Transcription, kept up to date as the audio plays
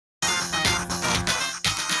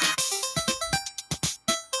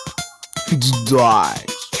Die.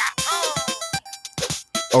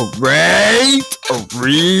 Alright.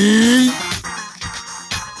 Alright.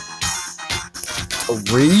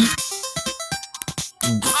 Alright.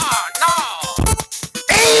 Oh no!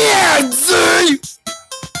 And see.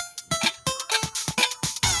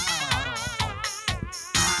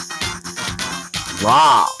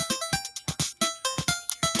 Wow.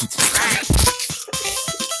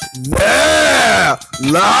 Yeah.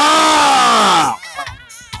 La.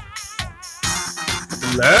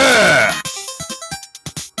 La.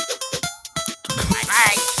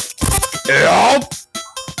 Bye. Help.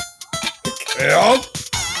 Help.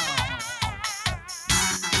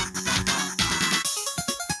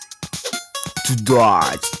 To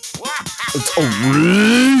dodge. It's a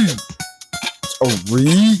read. It's a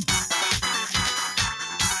read.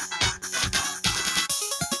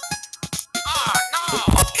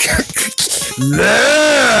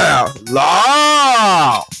 La.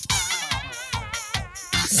 La.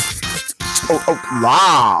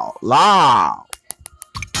 La. La.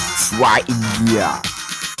 Try again.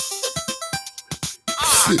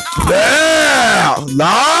 La.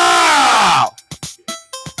 La.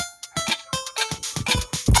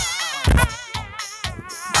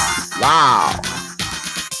 Wow.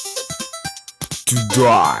 To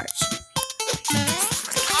dodge.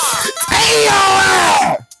 Hey,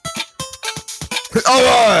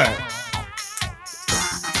 alright.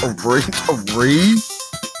 Agree.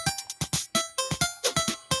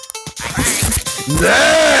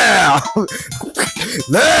 There.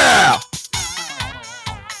 There.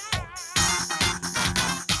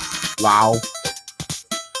 Wow.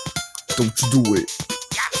 Don't you do it.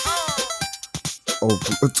 Oh,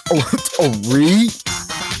 it's a read.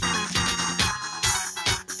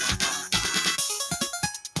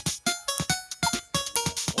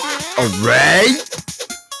 Array.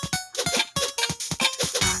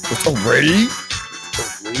 It's a read.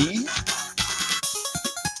 Array.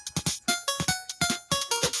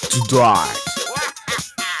 To die.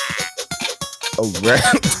 Array.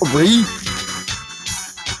 Array.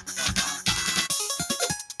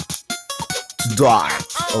 To die.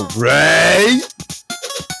 Array.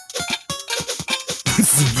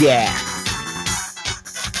 Yeah.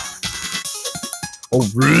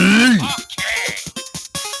 Array.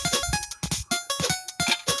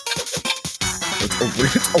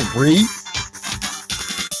 Array.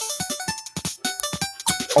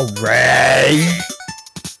 Array.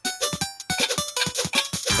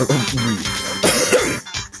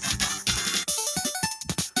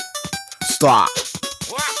 Stop.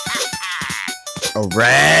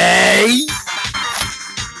 Array.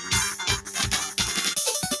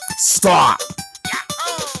 Stop.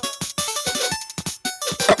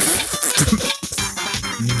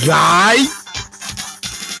 Guy.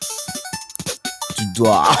 To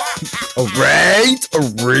die. Array.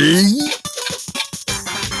 Array.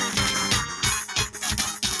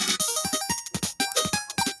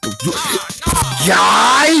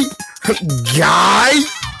 Guy. Guy.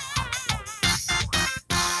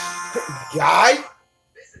 Guy.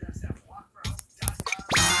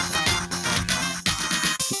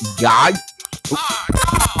 Guy.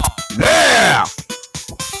 Yeah.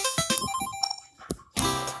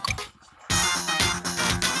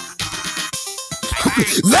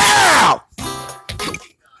 There.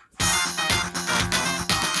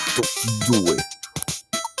 Don't do it.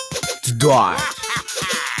 To die.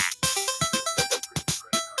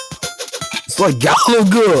 It's like Gallo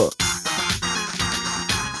good.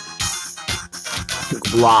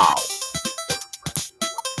 Wow.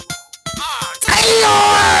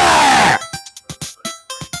 Taylor!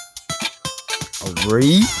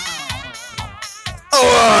 Agree?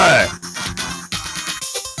 Alright!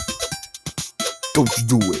 Don't you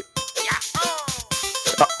do it.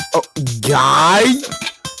 Guy?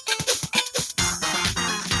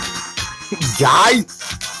 Guy?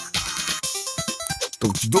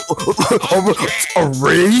 Don't you do it.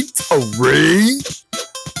 Array? Array?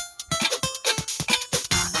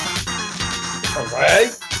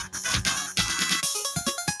 Alright.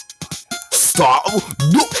 Stop.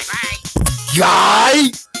 No.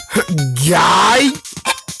 Guy. Guy.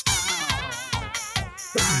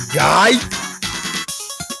 Guy.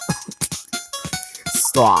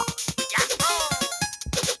 Stop.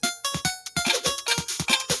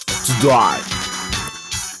 To die.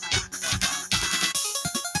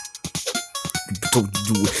 Don't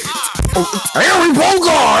do it. Oh, it's Harry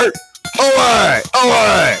Bogart. Alright.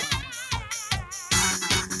 Alright.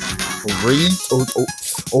 Read.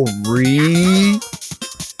 Read.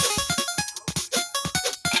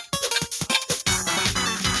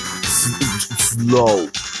 Slow.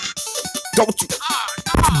 Don't you?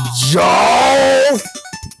 Joe!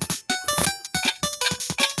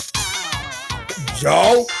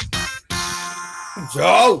 Joe!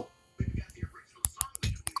 Joe!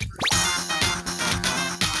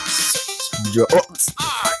 Joe!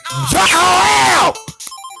 Joe!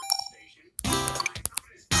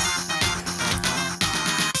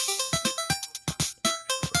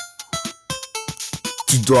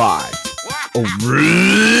 To die. Oh,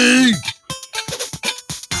 read!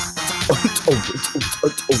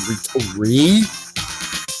 Read!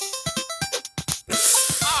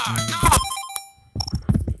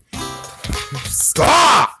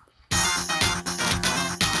 Stop!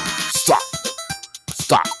 Stop!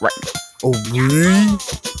 Stop right now. Oh, read!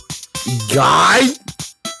 Guy!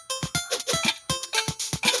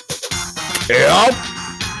 Help!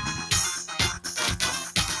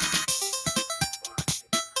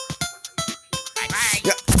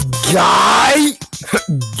 Guy!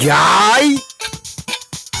 Guy!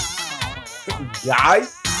 Guy?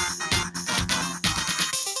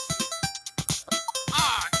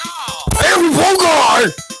 Harry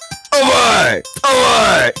Bogart! Away!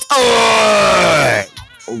 Away! Away!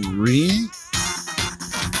 Read?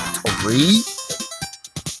 Read?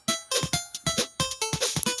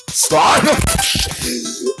 Stop!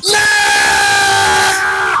 No!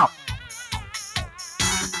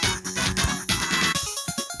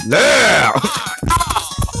 No!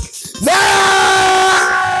 No!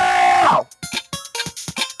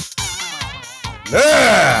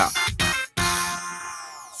 No!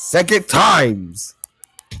 Second times.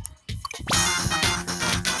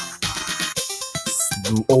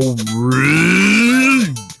 Oh,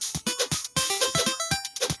 read.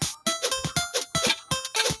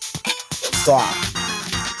 Stop.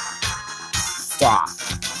 Stop.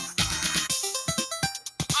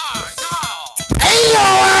 Hey,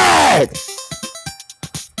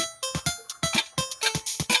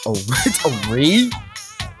 oh, what? Oh, read?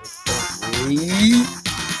 Oh, read?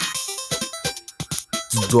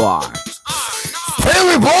 Die.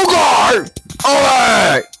 Harry Bogart!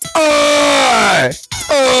 Alright! Alright!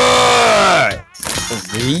 Alright! Oh,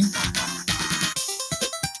 read?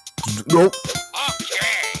 Nope.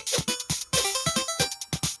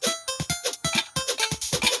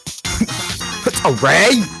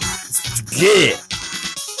 Alright? Yeah.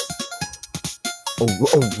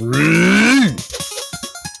 Oh, read?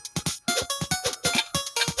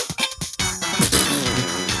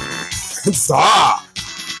 Stop!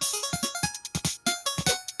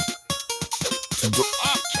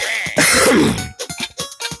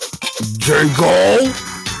 Jingle!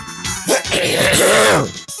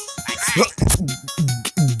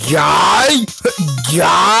 Guy!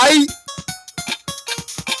 Guy!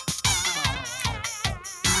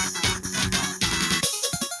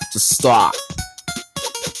 Just stop.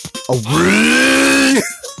 A read!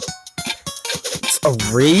 A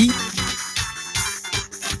read?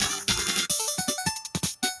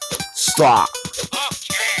 Stop.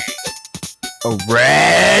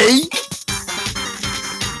 Array?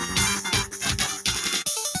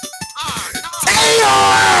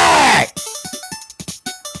 Array!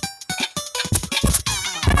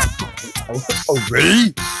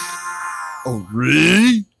 Array?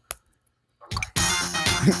 Array?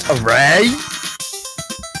 Array?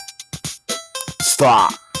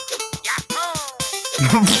 Stop.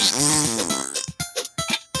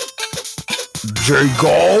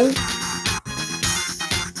 Jingle?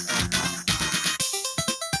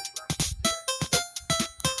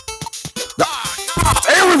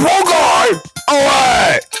 Harry Bogart!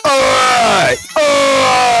 Alright! Alright!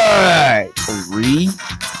 Alright!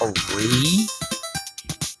 Array?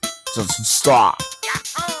 Just stop.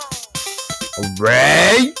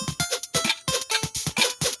 Array?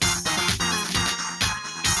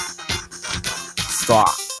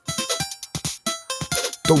 Stop.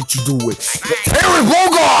 Don't you do it. Harry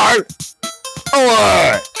Bogart!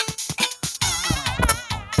 Alright!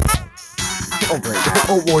 Alright.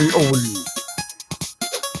 Oh boy, oh boy.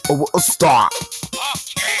 Oh, stop.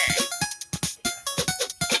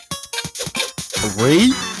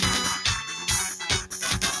 Wait.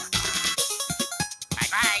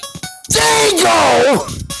 Bye-bye. Dingo!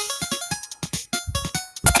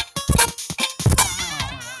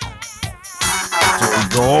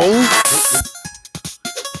 Dingo?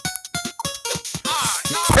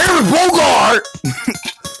 Harry Bogart!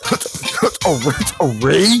 Oh,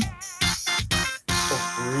 Ray?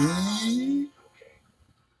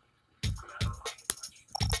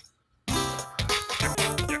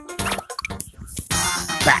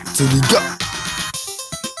 Back to the go.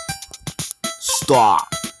 Stop.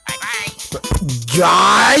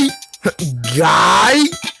 Guy.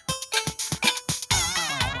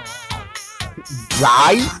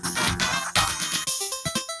 Guy.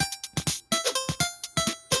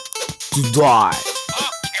 To die.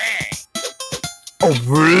 Okay.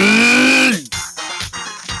 Read.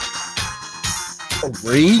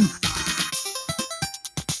 Read.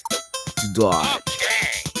 To die.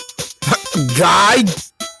 Okay. Guide.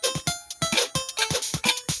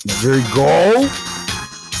 There you go.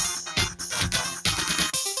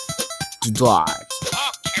 To die.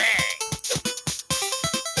 Okay.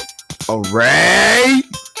 Array.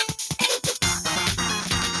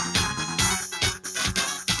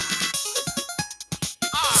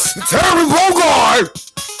 Terry Bogart.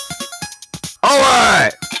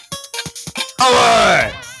 Alright.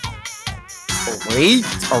 Alright. Wait.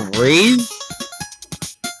 Array.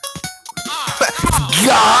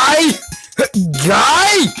 Guy.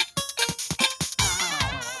 Guy.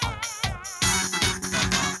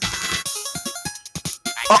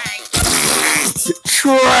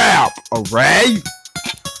 Trap. Array.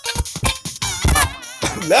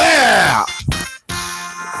 Yeah.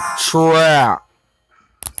 Trap.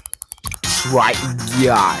 Right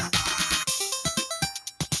guy.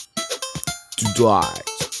 To die.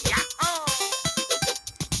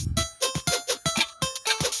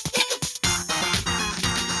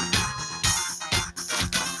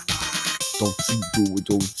 Don't you do it,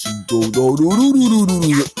 don't you do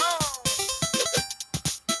it.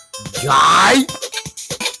 Guy.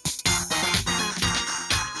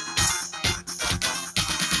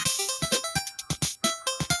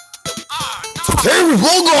 Terry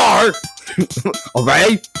Bogart.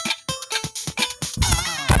 Okay.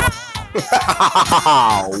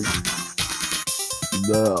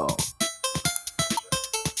 No.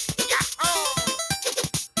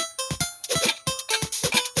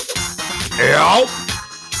 Help.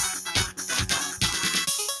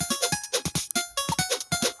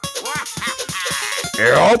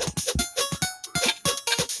 Help.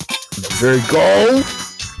 There you go.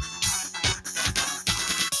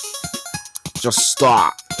 Just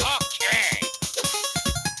stop. Okay.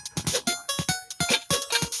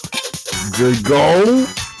 There you go.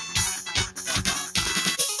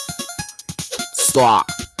 Stop.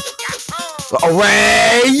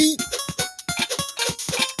 Away.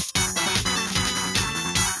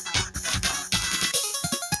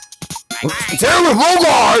 Terry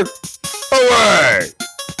Bogart. Away.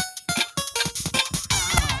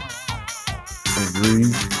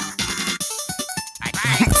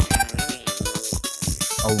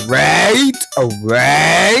 Array.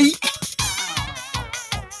 Array.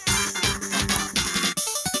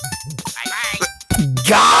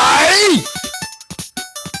 Guy.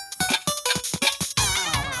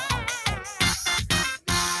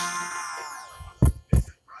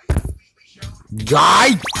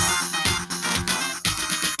 Guy.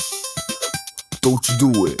 Don't you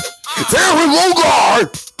do it. Terry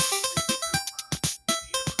Bogart.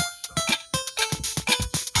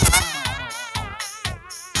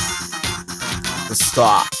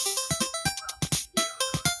 Stop.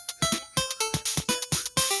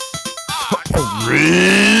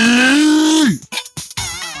 Ray.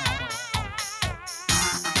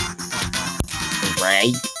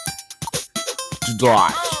 To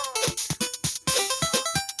die.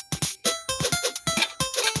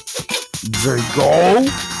 There you go.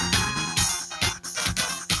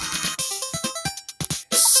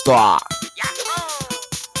 Stop.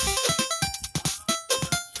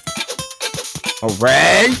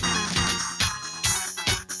 Array.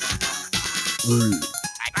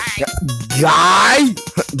 Guy.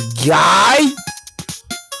 Guy.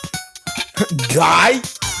 Guy.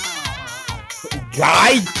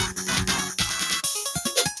 Guy.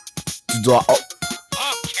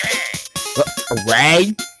 Okay. Array.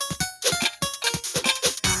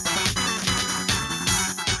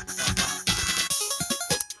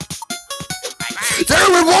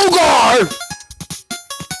 Terry Bogart.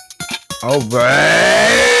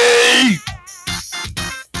 Alright.